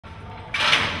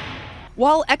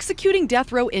While executing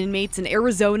death row inmates in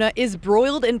Arizona is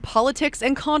broiled in politics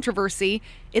and controversy,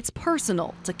 it's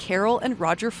personal to Carol and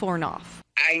Roger Fornoff.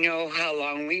 I know how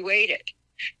long we waited.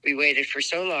 We waited for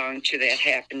so long till that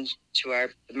happened to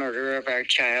the murder of our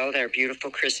child, our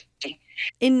beautiful Christy.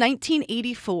 In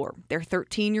 1984, their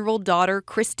 13-year-old daughter,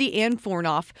 Christy Ann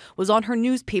Fornoff, was on her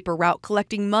newspaper route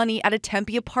collecting money at a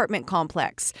Tempe apartment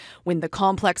complex when the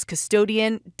complex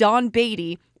custodian, Don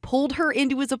Beatty, pulled her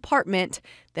into his apartment,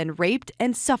 then raped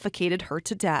and suffocated her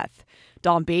to death.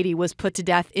 Don Beatty was put to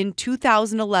death in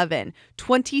 2011,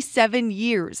 27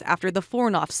 years after the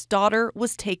Fornoff's daughter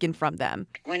was taken from them.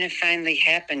 When it finally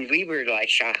happened, we were like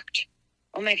shocked.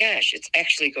 Oh my gosh, it's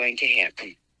actually going to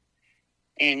happen.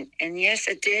 And yes,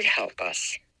 it did help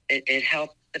us. It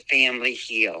helped the family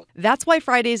heal. That's why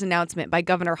Friday's announcement by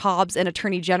Governor Hobbs and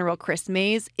Attorney General Chris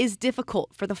Mays is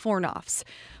difficult for the Fornoffs.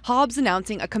 Hobbs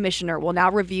announcing a commissioner will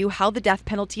now review how the death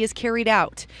penalty is carried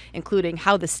out, including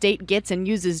how the state gets and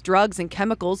uses drugs and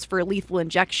chemicals for lethal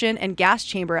injection and gas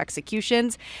chamber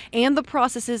executions, and the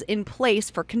processes in place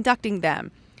for conducting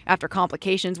them. After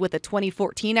complications with the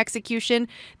 2014 execution,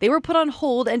 they were put on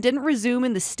hold and didn't resume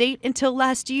in the state until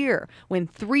last year, when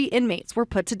 3 inmates were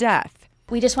put to death.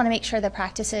 We just want to make sure the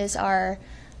practices are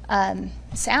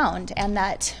sound and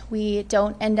that we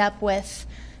don't end up with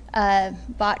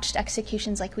botched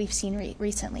executions like we've seen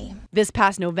recently. This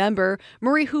past November,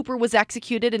 Murray Hooper was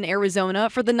executed in Arizona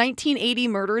for the 1980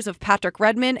 murders of Patrick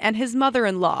Redmond and his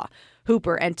mother-in-law.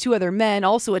 Hooper and 2 other men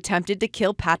also attempted to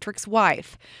kill Patrick's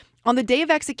wife. On the day of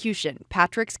execution,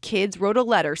 Patrick's kids wrote a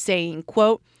letter saying,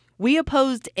 quote, "We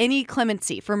opposed any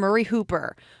clemency for Murray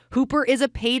Hooper. Hooper is a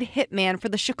paid hitman for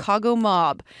the Chicago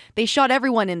mob. They shot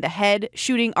everyone in the head,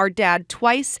 shooting our dad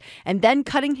twice, and then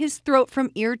cutting his throat from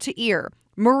ear to ear.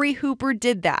 Murray Hooper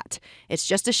did that. It's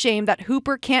just a shame that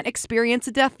Hooper can't experience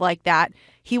a death like that.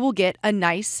 He will get a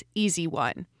nice, easy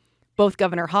one." Both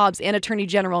Governor Hobbs and Attorney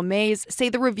General Mays say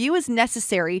the review is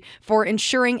necessary for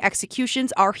ensuring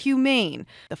executions are humane.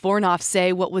 The Fornoffs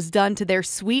say what was done to their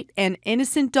sweet and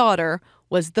innocent daughter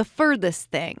was the furthest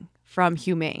thing from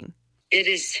humane. It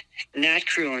is not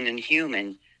cruel and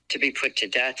inhuman to be put to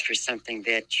death for something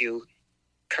that you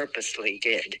purposely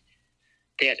did.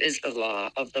 That is the law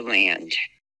of the land.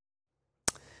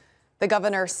 The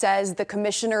governor says the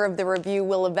commissioner of the review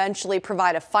will eventually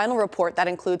provide a final report that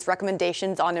includes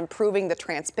recommendations on improving the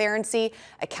transparency,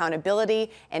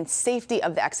 accountability, and safety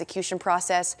of the execution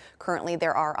process. Currently,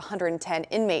 there are 110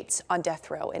 inmates on death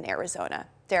row in Arizona.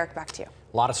 Derek, back to you.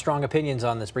 A lot of strong opinions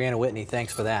on this. Brianna Whitney,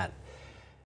 thanks for that.